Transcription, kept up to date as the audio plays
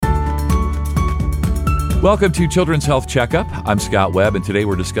Welcome to Children's Health Checkup. I'm Scott Webb, and today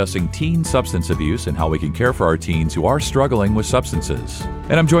we're discussing teen substance abuse and how we can care for our teens who are struggling with substances.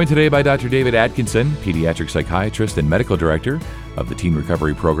 And I'm joined today by Dr. David Atkinson, pediatric psychiatrist and medical director of the Teen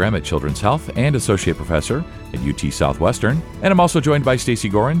Recovery Program at Children's Health and associate professor at UT Southwestern. And I'm also joined by Stacy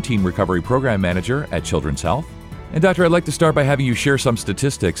Gorin, Teen Recovery Program manager at Children's Health. And Doctor, I'd like to start by having you share some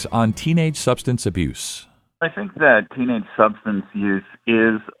statistics on teenage substance abuse. I think that teenage substance use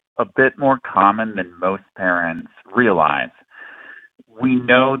is a bit more common than most parents realize. We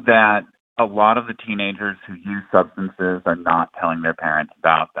know that a lot of the teenagers who use substances are not telling their parents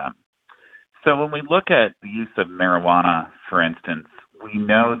about them. So when we look at the use of marijuana, for instance, we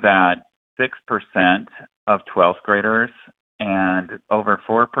know that 6% of 12th graders and over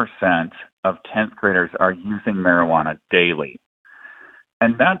 4% of 10th graders are using marijuana daily.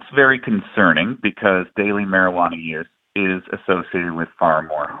 And that's very concerning because daily marijuana use is associated with far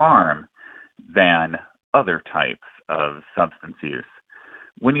more harm than other types of substance use.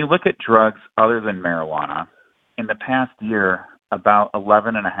 When you look at drugs other than marijuana, in the past year, about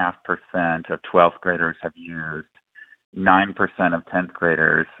 11.5% of 12th graders have used, 9% of 10th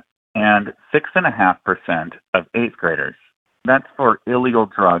graders, and 6.5% of 8th graders. That's for illegal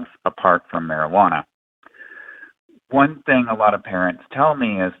drugs apart from marijuana. One thing a lot of parents tell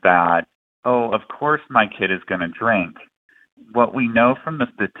me is that, oh, of course my kid is going to drink. What we know from the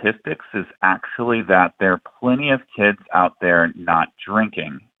statistics is actually that there are plenty of kids out there not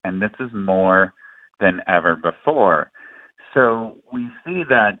drinking, and this is more than ever before. So we see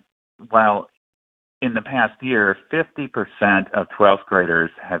that while in the past year 50% of 12th graders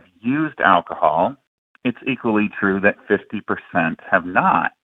have used alcohol, it's equally true that 50% have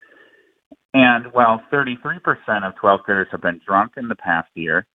not. And while 33% of 12th graders have been drunk in the past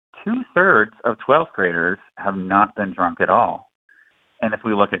year, 2/3 of 12th graders have not been drunk at all. And if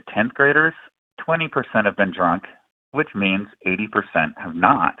we look at 10th graders, 20% have been drunk, which means 80% have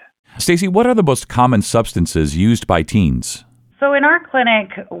not. Stacy, what are the most common substances used by teens? So in our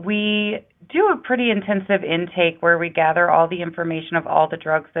clinic, we do a pretty intensive intake where we gather all the information of all the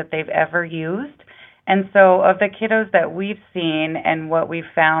drugs that they've ever used. And so of the kiddos that we've seen and what we've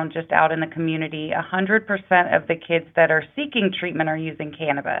found just out in the community, 100% of the kids that are seeking treatment are using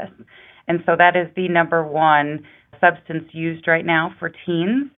cannabis. And so that is the number one substance used right now for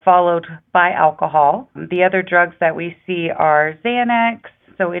teens, followed by alcohol. The other drugs that we see are Xanax,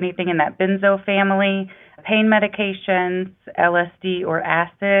 so anything in that benzo family, pain medications, LSD or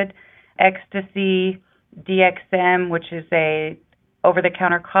acid, ecstasy, DXM, which is a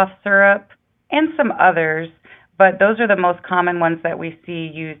over-the-counter cough syrup, and some others, but those are the most common ones that we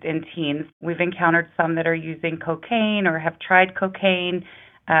see used in teens. We've encountered some that are using cocaine or have tried cocaine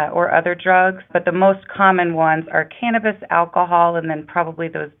or other drugs, but the most common ones are cannabis, alcohol, and then probably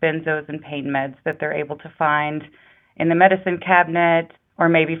those benzos and pain meds that they're able to find in the medicine cabinet or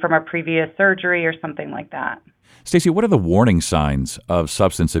maybe from a previous surgery or something like that. Stacy, what are the warning signs of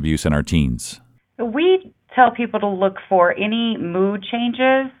substance abuse in our teens? We tell people to look for any mood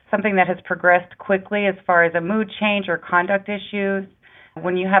changes, something that has progressed quickly as far as a mood change or conduct issues.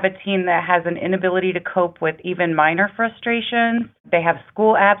 When you have a teen that has an inability to cope with even minor frustrations, they have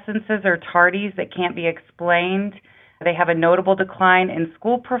school absences or tardies that can't be explained, they have a notable decline in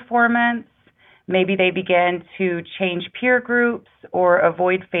school performance, maybe they begin to change peer groups or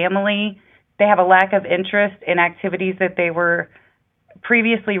avoid family, they have a lack of interest in activities that they were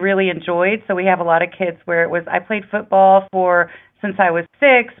previously really enjoyed. So we have a lot of kids where it was, I played football since I was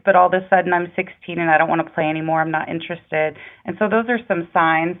 6, but all of a sudden I'm 16 and I don't want to play anymore. I'm not interested. And so those are some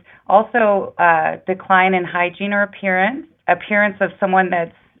signs. Also, decline in hygiene or appearance of someone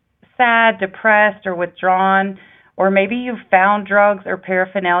that's sad, depressed, or withdrawn, or maybe you've found drugs or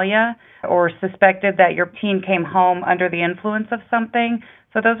paraphernalia or suspected that your teen came home under the influence of something.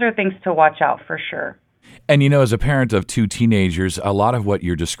 So those are things to watch out for sure. And, you know, as a parent of two teenagers, a lot of what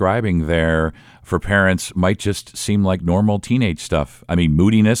you're describing there for parents might just seem like normal teenage stuff. I mean,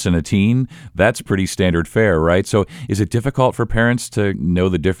 moodiness in a teen, that's pretty standard fare, right? So is it difficult for parents to know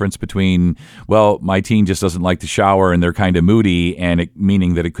the difference between, well, my teen just doesn't like to shower and they're kind of moody, and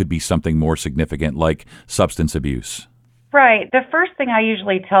meaning that it could be something more significant like substance abuse? Right. The first thing I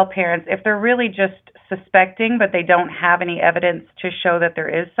usually tell parents, if they're really just suspecting but they don't have any evidence to show that there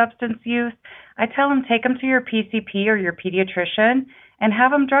is substance use, I tell them take them to your PCP or your pediatrician and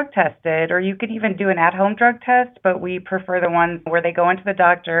have them drug tested, or you could even do an at-home drug test, but we prefer the ones where they go into the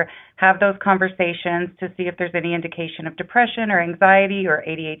doctor, have those conversations to see if there's any indication of depression or anxiety or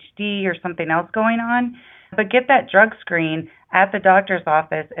ADHD or something else going on. But get that drug screen at the doctor's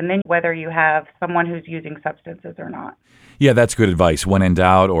office, and then whether you have someone who's using substances or not. Yeah, that's good advice. When in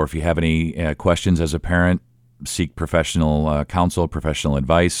doubt, or if you have any questions as a parent, seek professional counsel, professional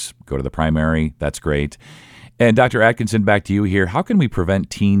advice, go to the primary. That's great. And Dr. Atkinson, back to you here. How can we prevent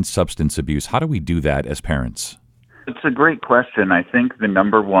teen substance abuse? How do we do that as parents? It's a great question. I think the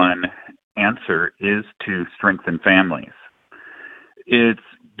number one answer is to strengthen families. It's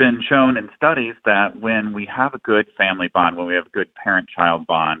been shown in studies that when we have a good family bond, when we have a good parent-child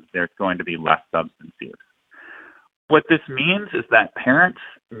bond, there's going to be less substance use. What this means is that parents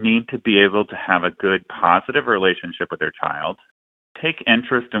need to be able to have a good, positive relationship with their child, take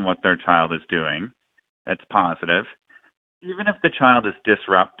interest in what their child is doing. That's positive. Even if the child is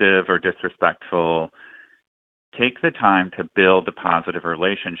disruptive or disrespectful, take the time to build a positive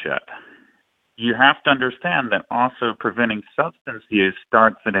relationship. You have to understand that also preventing substance use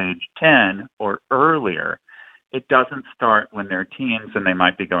starts at age 10 or earlier. It doesn't start when they're teens and they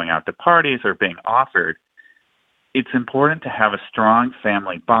might be going out to parties or being offered. It's important to have a strong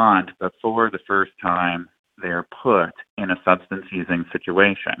family bond before the first time they're put in a substance-using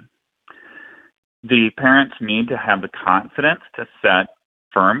situation. The parents need to have the confidence to set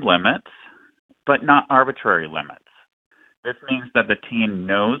firm limits, but not arbitrary limits. This means that the teen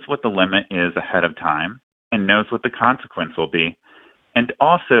knows what the limit is ahead of time and knows what the consequence will be, and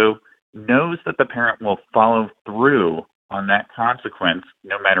also knows that the parent will follow through on that consequence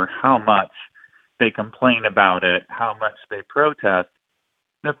no matter how much they complain about it, how much they protest.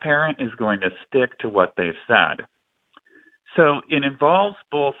 The parent is going to stick to what they've said. So it involves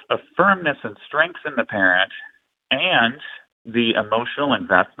both a firmness and strength in the parent and the emotional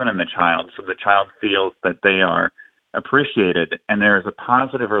investment in the child, so the child feels that they are appreciated and there is a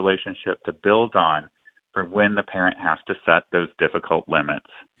positive relationship to build on for when the parent has to set those difficult limits.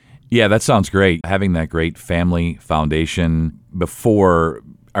 Yeah, that sounds great. Having that great family foundation before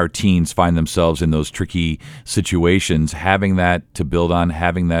our teens find themselves in those tricky situations, having that to build on,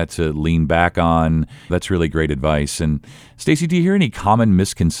 having that to lean back on, that's really great advice. And Stacy, do you hear any common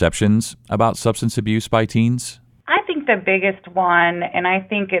misconceptions about substance abuse by teens? I think the biggest one, and I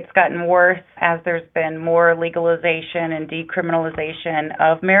think it's gotten worse as there's been more legalization and decriminalization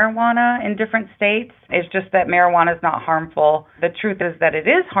of marijuana in different states, is just that marijuana is not harmful. The truth is that it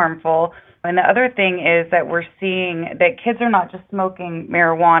is harmful. And the other thing is that we're seeing that kids are not just smoking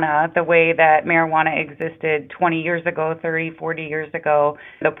marijuana the way that marijuana existed 20 years ago, 30, 40 years ago.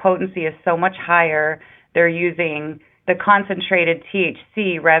 The potency is so much higher. They're using the concentrated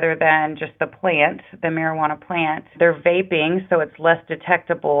THC rather than just the plant, the marijuana plant. They're vaping, so it's less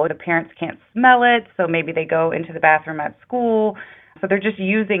detectable. The parents can't smell it, so maybe they go into the bathroom at school. So they're just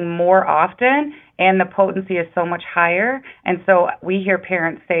using more often, and the potency is so much higher. And so we hear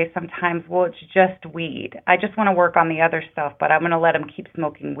parents say sometimes, well, it's just weed. I just want to work on the other stuff, but I'm going to let them keep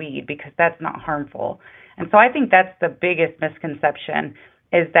smoking weed because that's not harmful. And so I think that's the biggest misconception,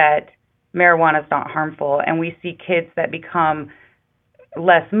 is that marijuana is not harmful. And we see kids that become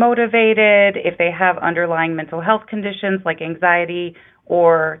less motivated. If they have underlying mental health conditions like anxiety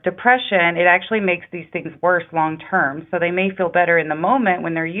or depression, it actually makes these things worse long term. So they may feel better in the moment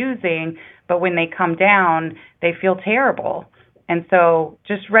when they're using, but when they come down, they feel terrible. And so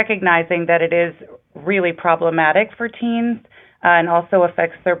just recognizing that it is really problematic for teens and also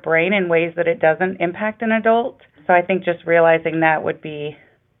affects their brain in ways that it doesn't impact an adult. So I think just realizing that would be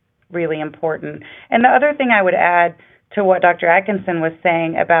really important. And the other thing I would add to what Dr. Atkinson was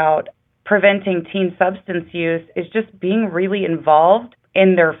saying about preventing teen substance use is just being really involved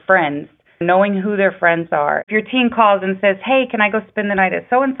in their friends, knowing who their friends are. If your teen calls and says, hey, can I go spend the night at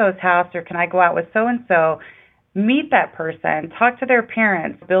so-and-so's house, or can I go out with so-and-so, meet that person, talk to their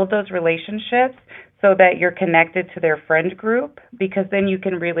parents, build those relationships so that you're connected to their friend group, because then you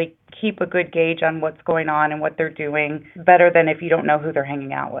can really keep a good gauge on what's going on and what they're doing, better than if you don't know who they're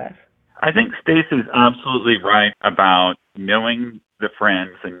hanging out with. I think Stacy's absolutely right about knowing the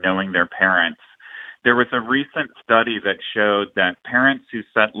friends and knowing their parents. There was a recent study that showed that parents who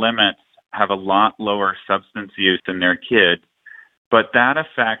set limits have a lot lower substance use in their kids, but that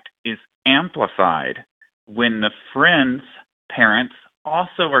effect is amplified when the friends' parents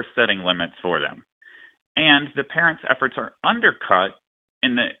also are setting limits for them. And the parents' efforts are undercut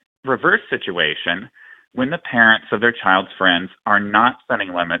in the reverse situation when the parents of their child's friends are not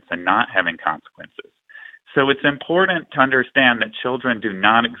setting limits and not having consequences. So it's important to understand that children do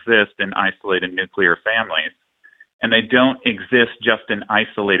not exist in isolated nuclear families, and they don't exist just in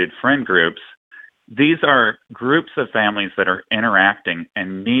isolated friend groups. These are groups of families that are interacting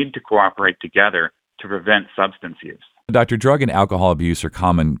and need to cooperate together to prevent substance use. Dr. Drug and alcohol abuse are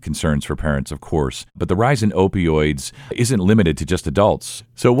common concerns for parents, of course, but the rise in opioids isn't limited to just adults.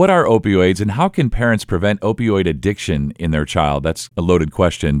 So what are opioids and how can parents prevent opioid addiction in their child? That's a loaded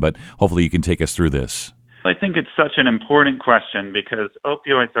question, but hopefully you can take us through this. I think it's such an important question because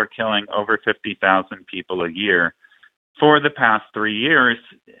opioids are killing over 50,000 people a year. For the past 3 years,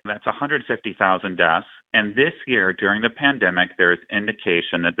 that's 150,000 deaths. And this year, during the pandemic, there is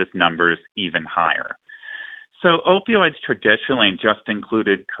indication that this number is even higher. So opioids traditionally just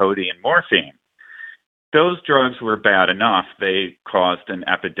included codeine and morphine. Those drugs were bad enough. They caused an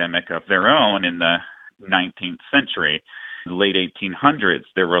epidemic of their own in the 19th century. In the late 1800s,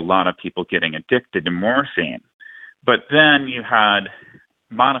 there were a lot of people getting addicted to morphine. But then you had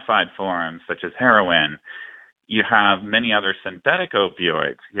modified forms such as heroin. You have many other synthetic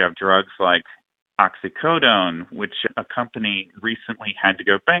opioids. You have drugs like oxycodone, which a company recently had to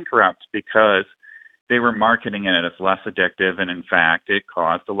go bankrupt because they were marketing it as less addictive, and in fact, it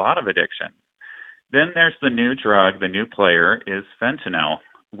caused a lot of addiction. Then there's the new drug, the new player is fentanyl,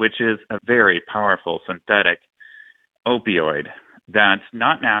 which is a very powerful synthetic opioid that's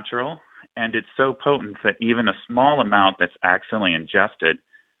not natural, and it's so potent that even a small amount that's accidentally ingested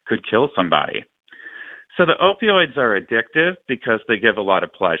could kill somebody. So the opioids are addictive because they give a lot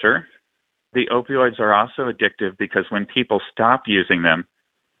of pleasure. The opioids are also addictive because when people stop using them,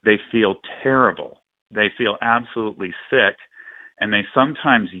 they feel terrible. They feel absolutely sick, and they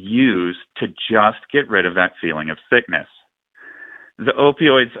sometimes use to just get rid of that feeling of sickness. The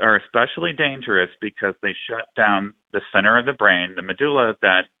opioids are especially dangerous because they shut down the center of the brain, the medulla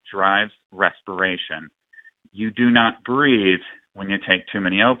that drives respiration. You do not breathe when you take too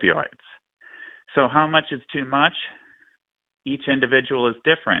many opioids. So how much is too much? Each individual is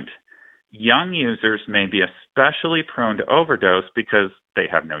different. Young users may be especially prone to overdose because they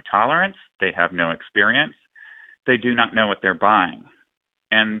have no tolerance, they have no experience, they do not know what they're buying.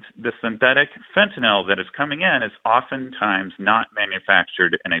 And the synthetic fentanyl that is coming in is oftentimes not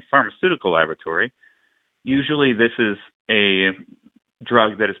manufactured in a pharmaceutical laboratory. Usually this is a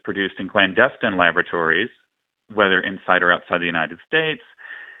drug that is produced in clandestine laboratories, whether inside or outside the United States.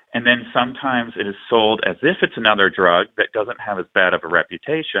 And then sometimes it is sold as if it's another drug that doesn't have as bad of a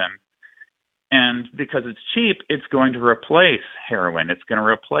reputation. And because it's cheap, it's going to replace heroin. It's going to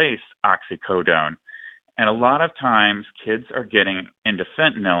replace oxycodone. And a lot of times kids are getting into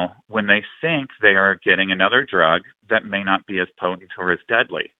fentanyl when they think they are getting another drug that may not be as potent or as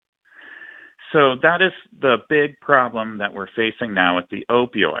deadly. So that is the big problem that we're facing now with the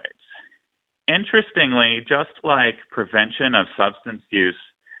opioids. Interestingly, just like prevention of substance use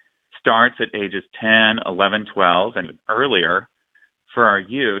starts at ages 10, 11, 12, and earlier for our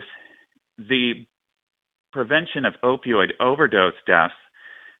youth, the prevention of opioid overdose deaths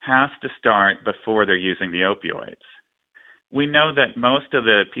has to start before they're using the opioids. We know that most of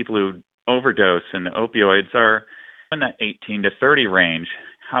the people who overdose in the opioids are in that 18 to 30 range.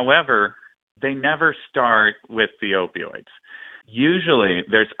 However, they never start with the opioids. Usually,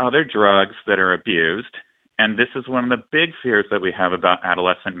 there's other drugs that are abused, and this is one of the big fears that we have about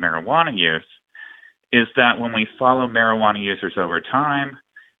adolescent marijuana use, is that when we follow marijuana users over time,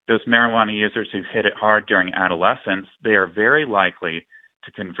 those marijuana users who hit it hard during adolescence, they are very likely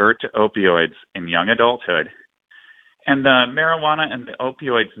to convert to opioids in young adulthood. And the marijuana and the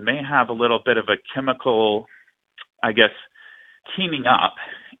opioids may have a little bit of a chemical, teaming up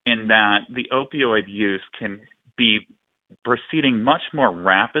in that the opioid use can be proceeding much more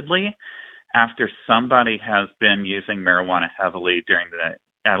rapidly after somebody has been using marijuana heavily during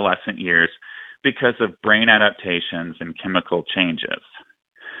the adolescent years because of brain adaptations and chemical changes.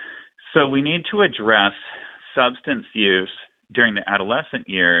 So we need to address substance use during the adolescent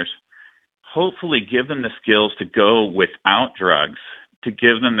years, hopefully give them the skills to go without drugs, to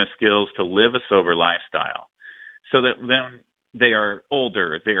give them the skills to live a sober lifestyle, so that then they are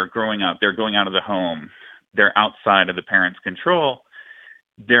older, they are growing up, they're going out of the home, they're outside of the parents' control,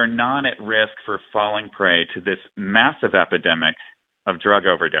 they're not at risk for falling prey to this massive epidemic of drug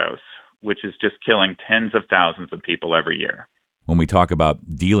overdose, which is just killing tens of thousands of people every year. When we talk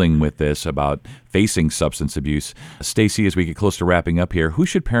about dealing with this, about facing substance abuse, Stacy, as we get close to wrapping up here, who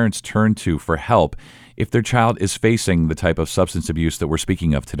should parents turn to for help if their child is facing the type of substance abuse that we're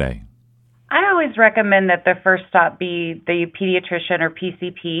speaking of today? I always recommend that the first stop be the pediatrician or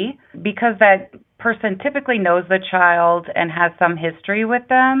PCP, because that person typically knows the child and has some history with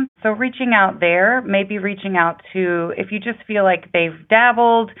them. So reaching out there, maybe reaching out to, if you just feel like they've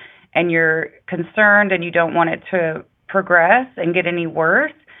dabbled and you're concerned and you don't want it to progress and get any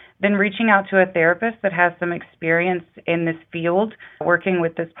worse, then reaching out to a therapist that has some experience in this field, working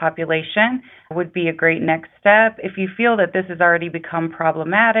with this population, would be a great next step. If you feel that this has already become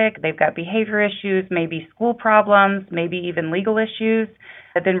problematic, they've got behavior issues, maybe school problems, maybe even legal issues,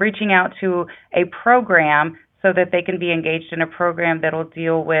 then reaching out to a program so that they can be engaged in a program that will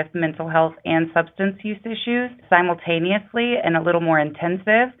deal with mental health and substance use issues simultaneously and a little more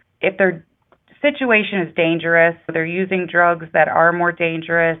intensive. If their situation is dangerous, they're using drugs that are more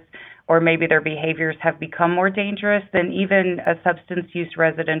dangerous, or maybe their behaviors have become more dangerous, then even a substance use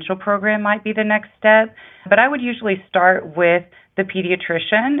residential program might be the next step. But I would usually start with the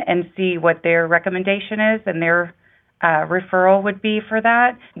pediatrician and see what their recommendation is and their referral would be for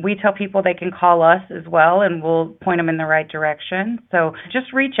that. We tell people they can call us as well, and we'll point them in the right direction. So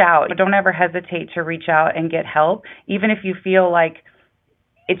just reach out. Don't ever hesitate to reach out and get help, even if you feel like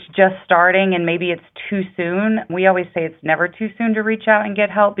it's just starting and maybe it's too soon. We always say it's never too soon to reach out and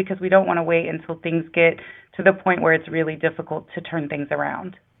get help, because we don't want to wait until things get to the point where it's really difficult to turn things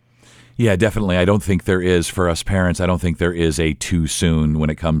around. Yeah, definitely. I don't think there is, for us parents, I don't think there is a too soon when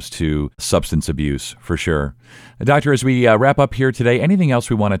it comes to substance abuse, for sure. Doctor, as we wrap up here today, anything else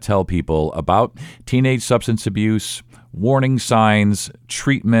we want to tell people about teenage substance abuse, warning signs,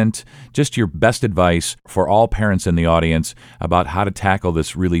 treatment, just your best advice for all parents in the audience about how to tackle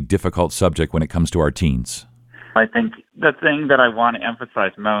this really difficult subject when it comes to our teens? I think the thing that I want to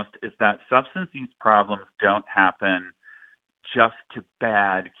emphasize most is that substance use problems don't happen just to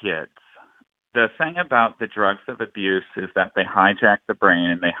bad kids. The thing about the drugs of abuse is that they hijack the brain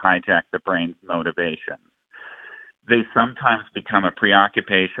and they hijack the brain's motivations. They sometimes become a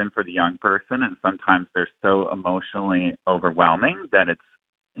preoccupation for the young person, and sometimes they're so emotionally overwhelming that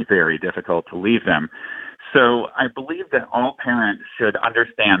it's very difficult to leave them. So I believe that all parents should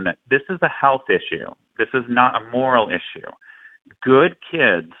understand that this is a health issue. This is not a moral issue. Good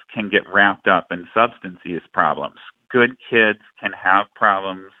kids can get wrapped up in substance use problems. Good kids can have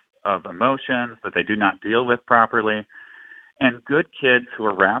problems of emotions that they do not deal with properly. And good kids who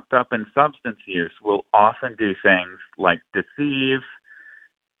are wrapped up in substance use will often do things like deceive,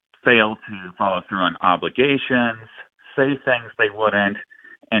 fail to follow through on obligations, say things they wouldn't,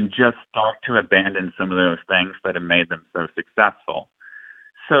 and just start to abandon some of those things that have made them so successful.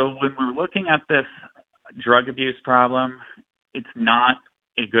 So when we're looking at this drug abuse problem, it's not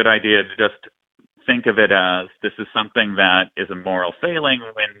a good idea to just think of it as this is something that is a moral failing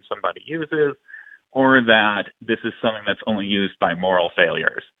when somebody uses, or that this is something that's only used by moral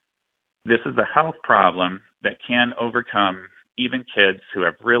failures. This is a health problem that can overcome even kids who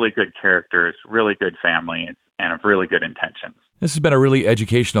have really good characters, really good families, and have really good intentions. This has been a really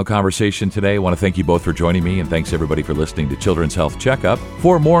educational conversation today. I want to thank you both for joining me, and thanks everybody for listening to Children's Health Checkup.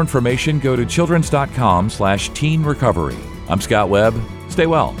 For more information, go to childrens.com/teen recovery. I'm Scott Webb. Stay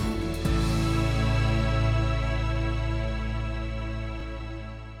well.